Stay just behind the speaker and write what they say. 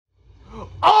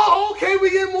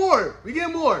more. We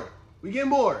get more. We get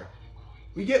more.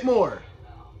 We get more.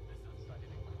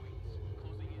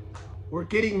 We're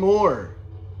getting more.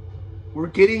 We're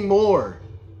getting more.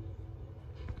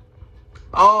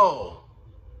 Oh.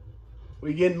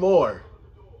 We getting more.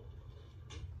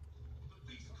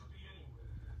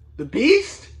 The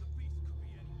Beast?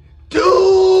 Dude!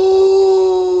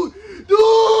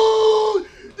 Dude!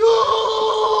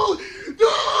 Dude!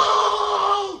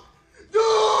 Dude!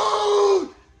 Dude!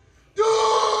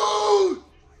 Dude!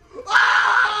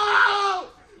 Oh!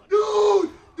 Dude!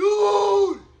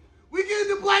 Dude! We get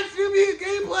the Black Symbiote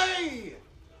gameplay!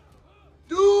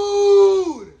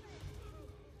 Dude!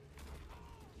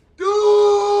 Dude!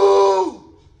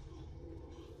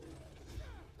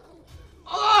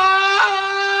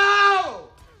 Oh!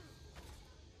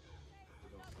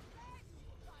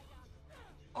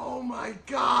 Oh my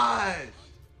gosh!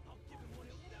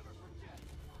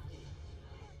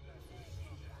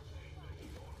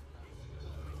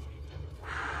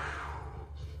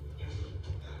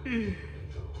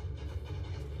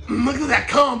 Look at that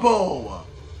combo!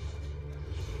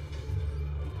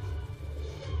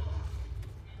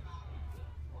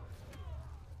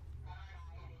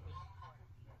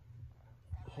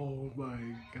 Oh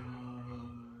my god.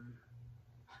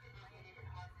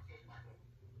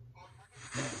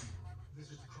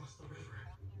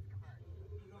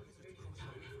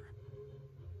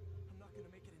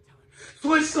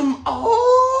 Switch some.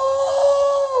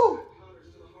 Oh!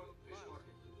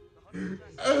 Hey!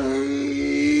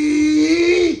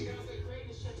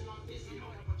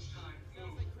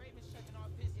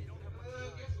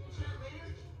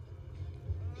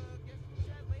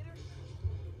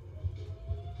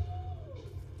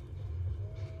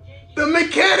 The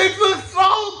mechanics look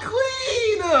so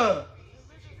clean!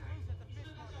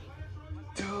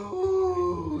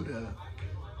 Dude!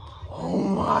 Oh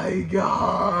my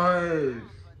gosh!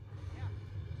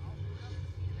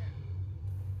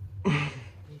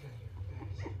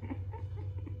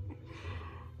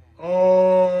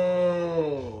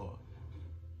 Oh!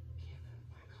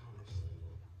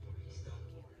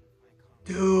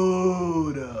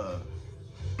 Dude!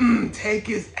 Take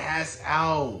his ass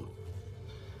out!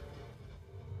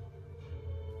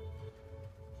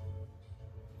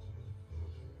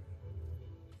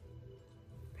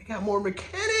 They got more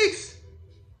mechanics!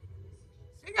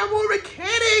 They got more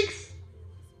mechanics!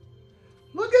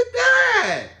 Look at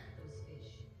that!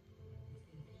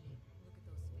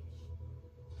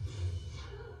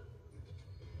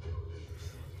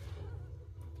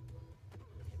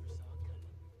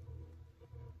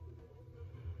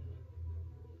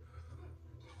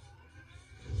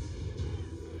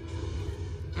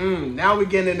 Now we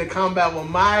getting into combat with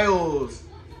Miles.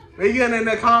 We getting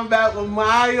into combat with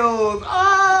Miles.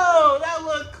 Oh, that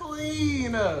looked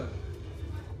clean.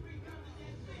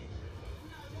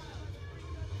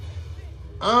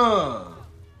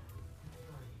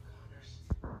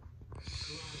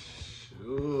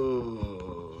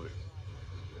 Shoot.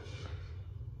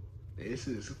 This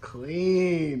is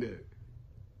clean.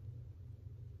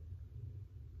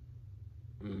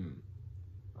 All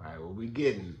right, what we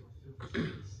getting?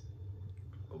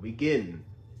 What we getting?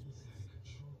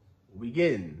 What we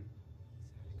getting?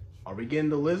 Are we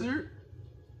getting the lizard?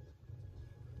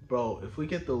 Bro, if we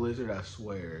get the lizard, I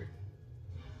swear.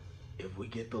 If we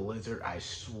get the lizard, I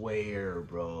swear,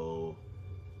 bro.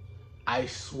 I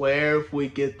swear if we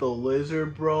get the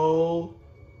lizard, bro.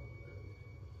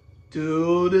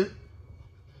 Dude.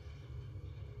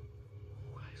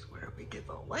 I swear if we get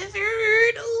the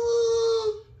lizard.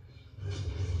 Ooh.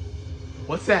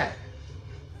 What's that?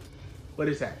 What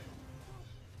is that?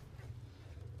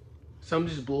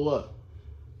 Something just blew up.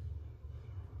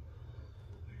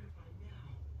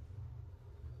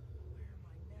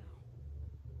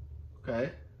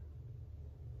 Okay.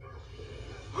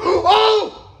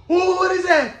 Oh! Oh, what is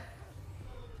that?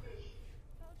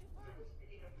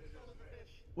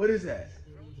 What is that?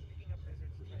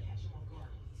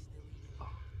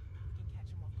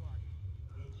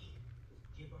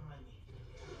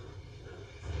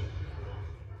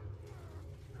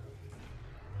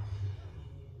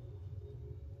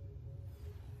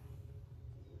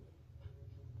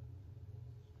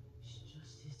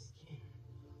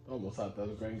 Almost thought that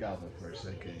was Green Goblin for a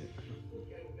second.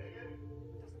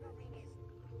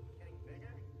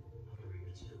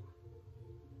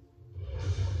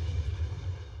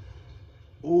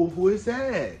 Ooh, who is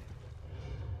that?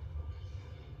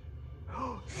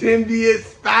 Symbiote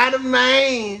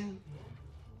Spiderman.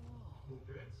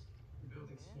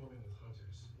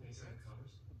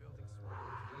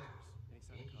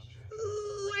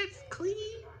 Ooh, it's clean.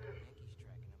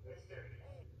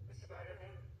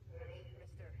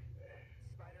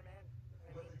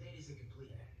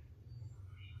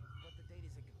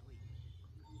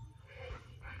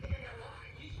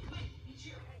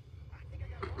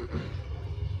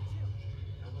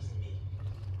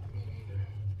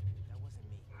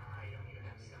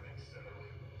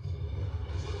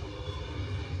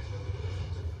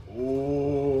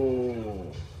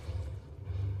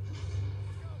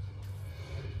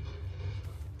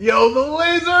 Yo, the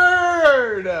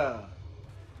lizard!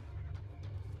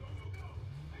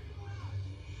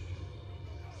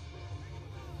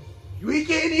 We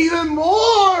get even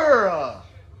more!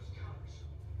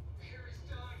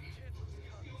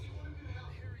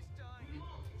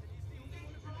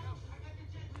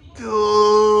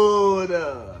 Dude!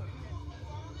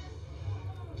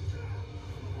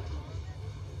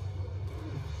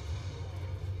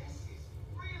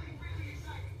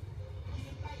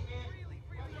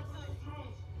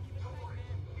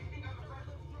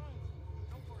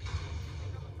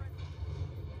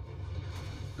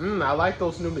 I like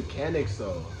those new mechanics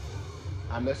though.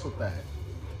 I mess with that.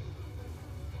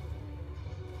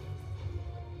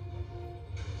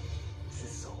 This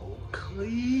is so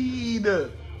clean.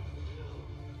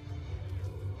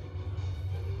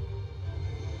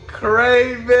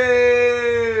 Craven!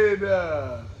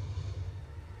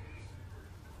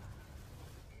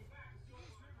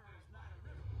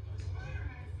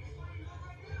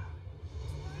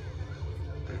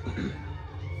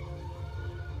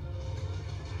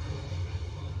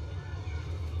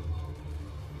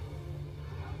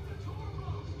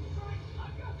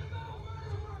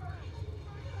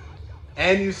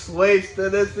 And you switch to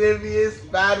the symbiote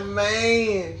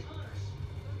Spiderman.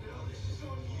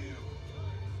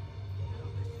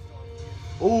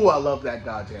 Ooh, I love that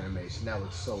dodge animation. That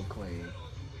looks so clean.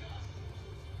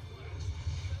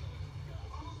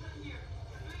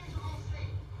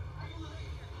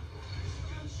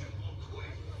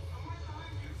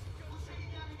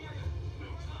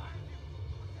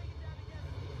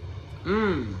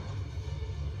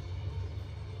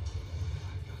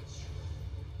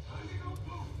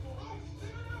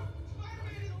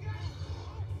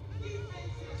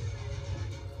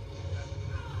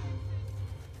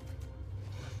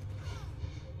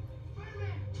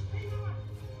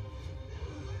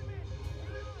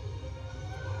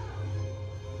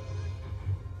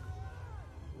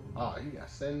 Oh, he got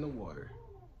set in the water.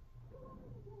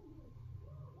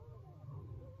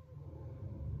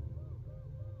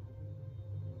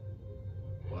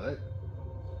 What?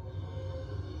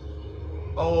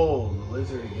 Oh, the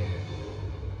lizard again.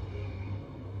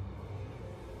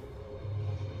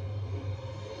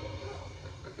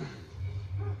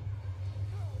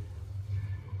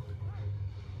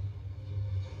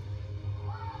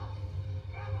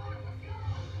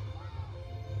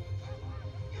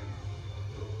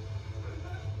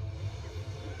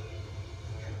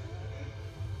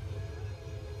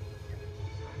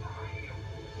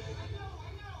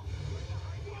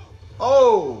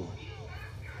 Oh!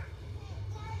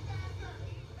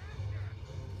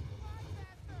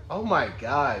 Oh my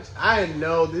gosh. I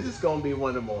know this is going to be one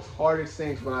of the most hardest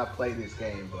things when I play this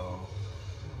game, bro.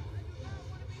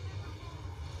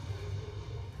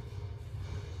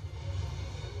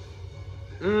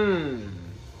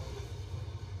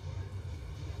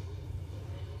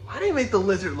 Why did they make the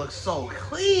lizard look so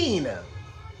clean?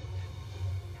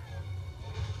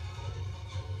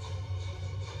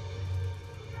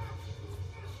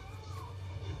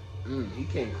 He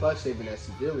came clutch saving that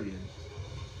civilian.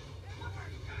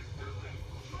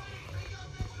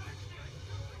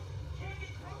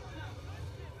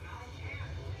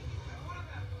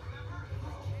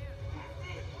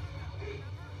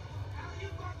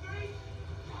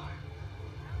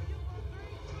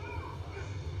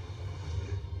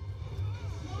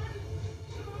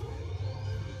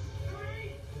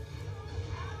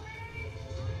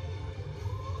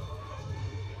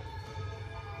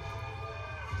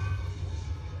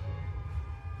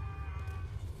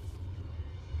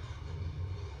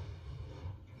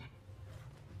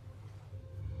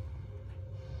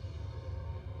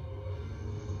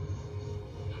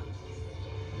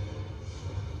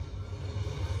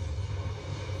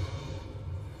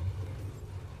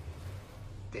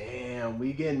 Damn,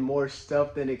 we getting more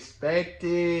stuff than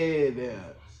expected. I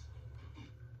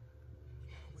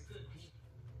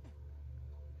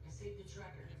saved the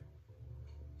tracker.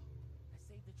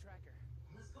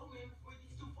 Let's go, man, before it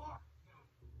gets too far.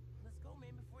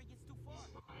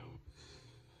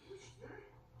 You sure?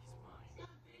 He's mine. He's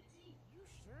got big teeth. You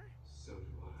sure? So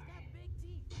do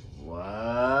I.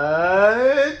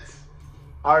 What?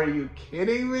 Are you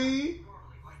kidding me?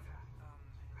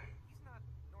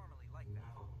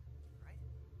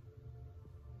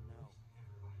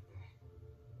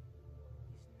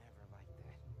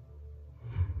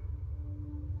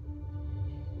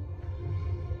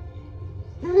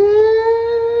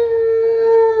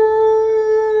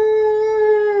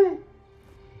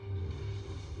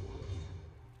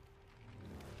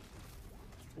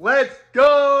 Let's go!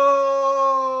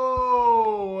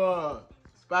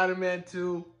 Spider-Man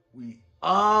 2, we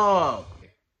up!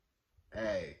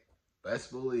 best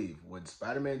believe when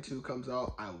Spider-Man 2 comes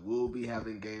out, I will be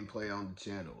having gameplay on the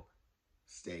channel.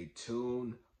 Stay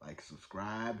tuned, like,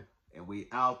 subscribe, and we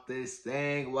out this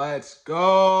thing. Let's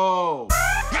go!